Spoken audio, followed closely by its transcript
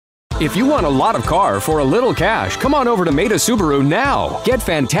If you want a lot of car for a little cash, come on over to Maita Subaru now. Get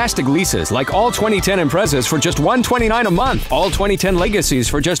fantastic leases like all 2010 Imprezas for just $129 a month, all 2010 Legacies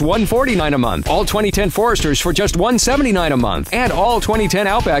for just $149 a month, all 2010 Foresters for just $179 a month, and all 2010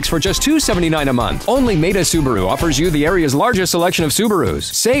 Outbacks for just $279 a month. Only Maita Subaru offers you the area's largest selection of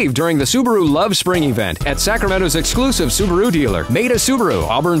Subarus. Save during the Subaru Love Spring Event at Sacramento's exclusive Subaru dealer, Maita Subaru,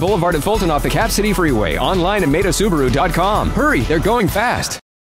 Auburn Boulevard at Fulton off the Cap City Freeway. Online at MaitaSubaru.com. Hurry, they're going fast.